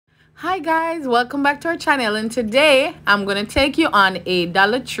Hi guys, welcome back to our channel, and today I'm gonna take you on a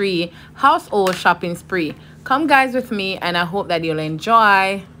Dollar Tree household shopping spree. Come guys with me, and I hope that you'll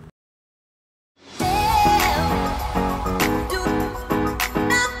enjoy.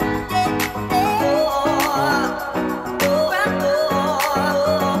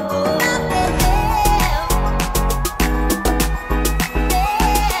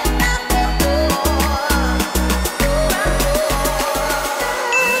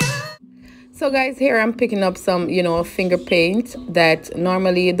 So guys, here I'm picking up some, finger paint that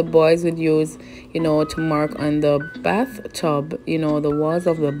normally the boys would use, to mark on the bathtub, the walls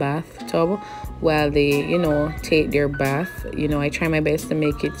of the bathtub while they, take their bath. I try my best to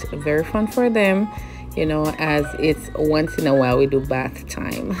make it very fun for them, as it's once in a while we do bath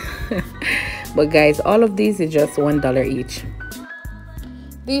time. But guys, all of these is just $1 each.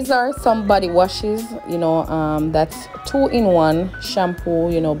 These are some body washes, that's 2-in-1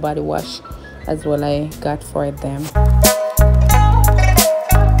 shampoo, body wash as well I got for them.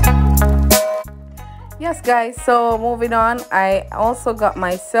 Yes guys, so moving on, I also got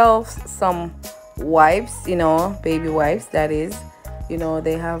myself some wipes, baby wipes, that is.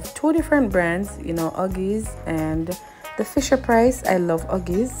 They have 2 different brands, Huggies and the Fisher Price. I love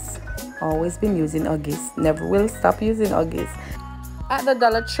Huggies, always been using Huggies, never will stop using Huggies. At the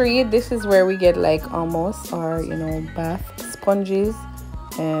Dollar Tree, this is where we get like almost our bath sponges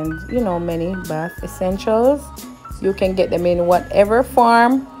and many bath essentials. You can get them in whatever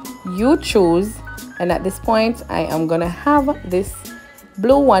form you choose, and at this point I am gonna have this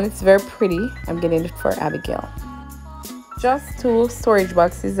blue one. It's very pretty. I'm getting it for Abigail. Just 2 storage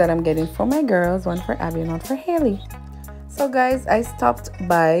boxes that I'm getting for my girls, one for Abby and one for Haley. So guys, I stopped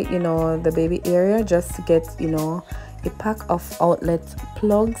by the baby area just to get a pack of outlet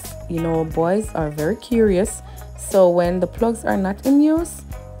plugs. Boys are very curious, so when the plugs are not in use,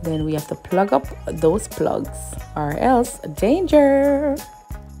 then we have to plug up those plugs, or else danger.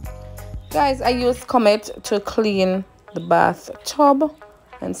 Guys, I use Comet to clean the bathtub,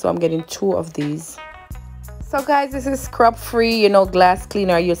 and so I'm getting 2 of these. So guys, this is scrub free glass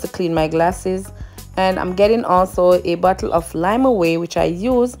cleaner I use to clean my glasses, and I'm getting also a bottle of Lime Away, which I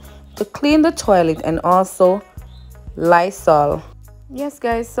use to clean the toilet, and also Lysol. Yes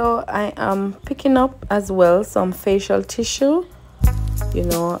guys, so I am picking up as well some facial tissue.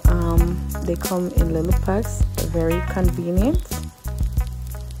 They come in little packs, very convenient.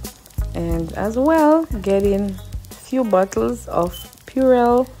 And as well, getting a few bottles of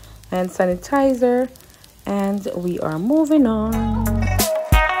Purell and sanitizer, and we are moving on.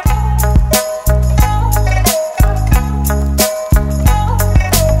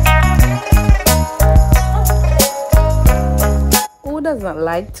 Who doesn't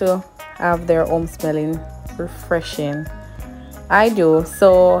like to have their home smelling refreshing? I do.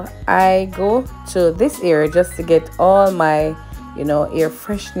 So I go to this area just to get all my air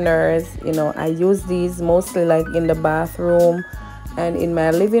fresheners. I use these mostly like in the bathroom and in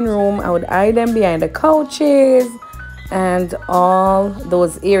my living room. I would hide them behind the couches and all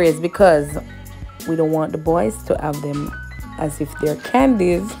those areas, because we don't want the boys to have them as if they're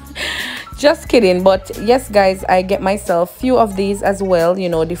candies. Just kidding. But yes guys, I get myself few of these as well,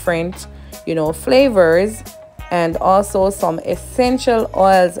 different flavors, and also some essential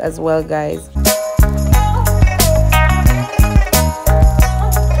oils as well guys.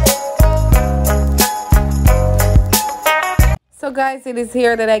 So guys, it is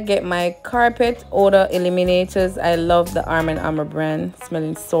here that I get my carpet odor eliminators. I love the Arm & Hammer brand,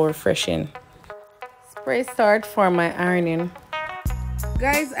 smelling so refreshing. Spray start for my ironing.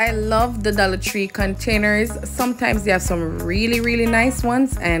 Guys, I love the Dollar Tree containers. Sometimes they have some really nice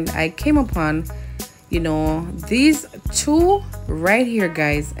ones, and I came upon these 2 right here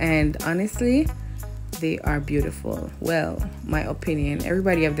guys, and honestly they are beautiful. Well, my opinion,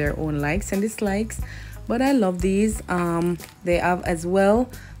 everybody have their own likes and dislikes, but I love these. They have as well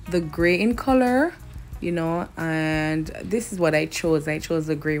the gray in color, and this is what I chose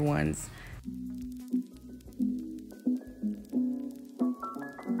the gray ones.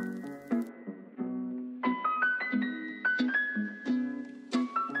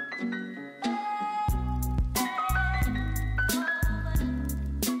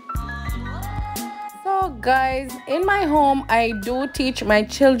 Guys, in my home I do teach my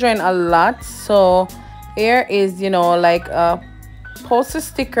children a lot, so here is like a poster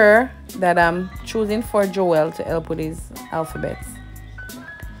sticker that I'm choosing for Joel to help with his alphabets.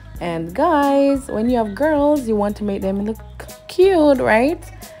 And guys, when you have girls, you want to make them look cute, right?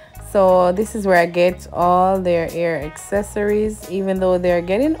 So this is where I get all their ear accessories. Even though they're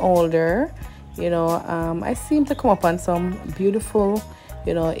getting older, I seem to come up on some beautiful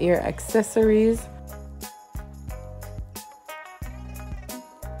you know, ear accessories.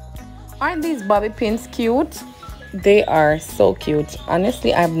 Aren't these bobby pins cute? They are so cute.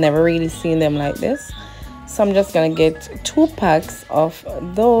 Honestly, I've never really seen them like this. So I'm just gonna get 2 packs of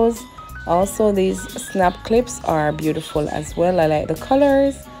those. Also, these snap clips are beautiful as well. I like the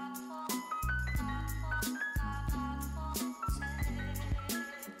colors.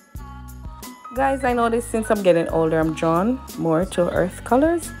 Guys, I noticed since I'm getting older, I'm drawn more to earth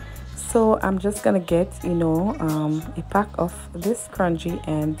colors. So I'm just gonna get, you know, a pack of this scrunchie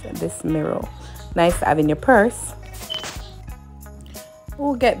and this mirror. Nice to have in your purse.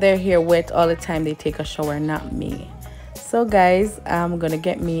 Who get their hair wet all the time they take a shower? Not me. So guys, I'm gonna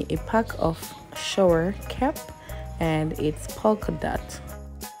get me a pack of shower cap, and it's polka dot.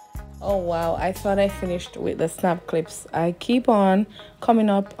 Oh wow, I thought I finished with the snap clips. I keep on coming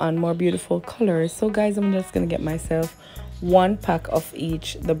up on more beautiful colors. So guys, I'm just gonna get myself 1 pack of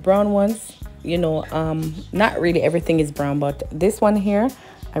each. The brown ones, you know, not really everything is brown, but this one here,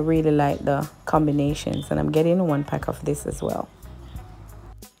 I really like the combinations, and I'm getting 1 pack of this as well.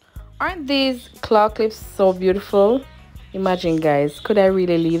 Aren't these claw clips so beautiful? Imagine guys, could I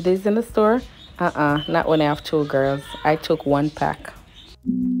really leave these in the store? Not when I have 2 girls. I took 1 pack.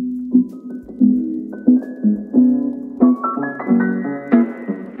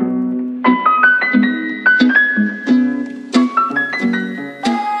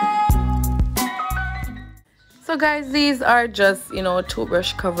 So guys, these are just, you know,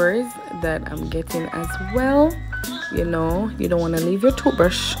 toothbrush covers that I'm getting as well. You know, you don't want to leave your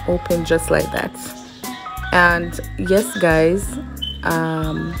toothbrush open just like that. And yes guys,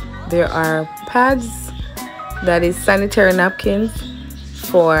 there are pads, that is sanitary napkins,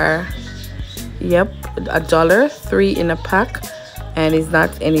 for $1, 3 in a pack, and it's not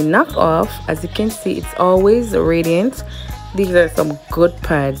any knockoff. As you can see, it's always radiant. These are some good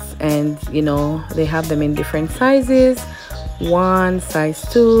pads, and you know, they have them in different sizes, 1, size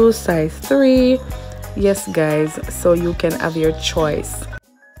 2, size 3. Yes guys, so you can have your choice.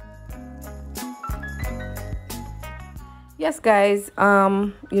 Yes guys,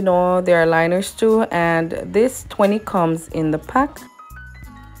 you know, there are liners too, and this 20 comes in the pack.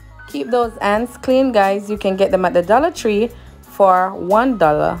 Keep those hands clean guys. You can get them at the Dollar Tree for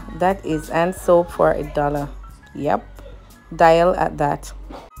 $1. That is hand soap for $1. Yep, dial at that.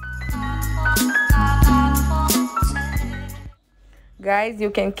 Guys, you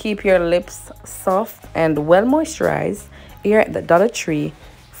can keep your lips soft and well moisturized here at the Dollar Tree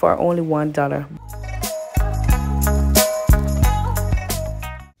for only $1.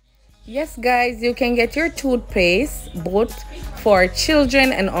 Yes guys, you can get your toothpaste both for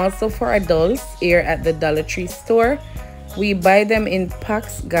children and also for adults here at the Dollar Tree store. We buy them in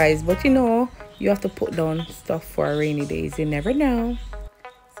packs guys, but you know, you have to put down stuff for rainy days, you never know.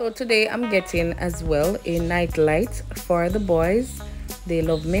 So today I'm getting as well a night light for the boys. They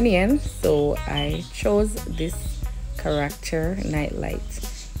love Minions, so I chose this character night light.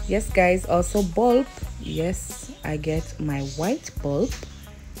 Yes guys, also bulb. Yes, I get my white bulb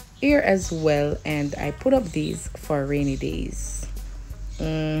here as well, and I put up these for rainy days.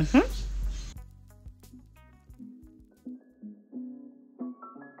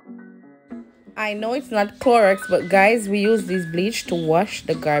 I know it's not Clorox, but guys, we use this bleach to wash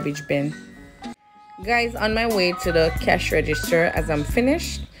the garbage bin. Guys, on my way to the cash register, as I'm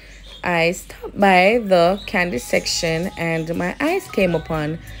finished, I stopped by the candy section and my eyes came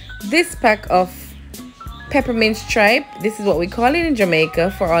upon this pack of peppermint stripe. This is what we call it in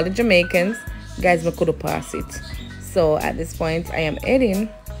Jamaica for all the Jamaicans. Guys, we could pass it. So at this point, I am heading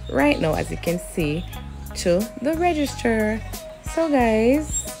right now, as you can see, to the register. So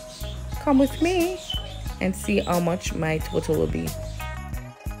guys, come with me and see how much my total will be.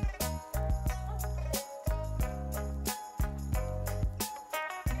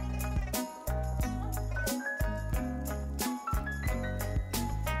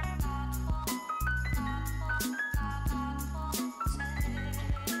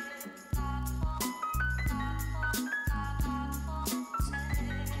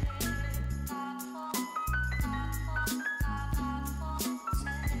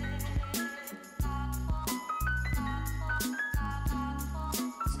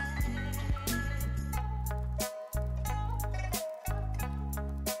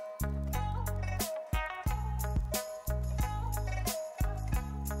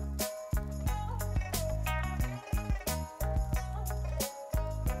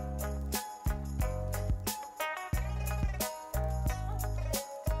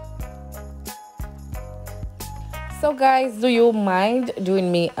 So guys, do you mind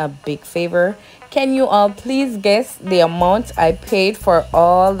doing me a big favor? Can you all please guess the amount I paid for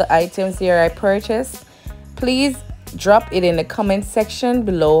all the items here I purchased? Please drop it in the comment section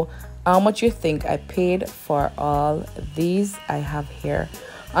below how much you think I paid for all these I have here.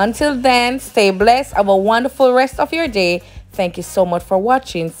 Until then, stay blessed. Have a wonderful rest of your day. Thank you so much for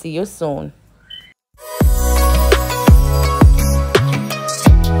watching. See you soon.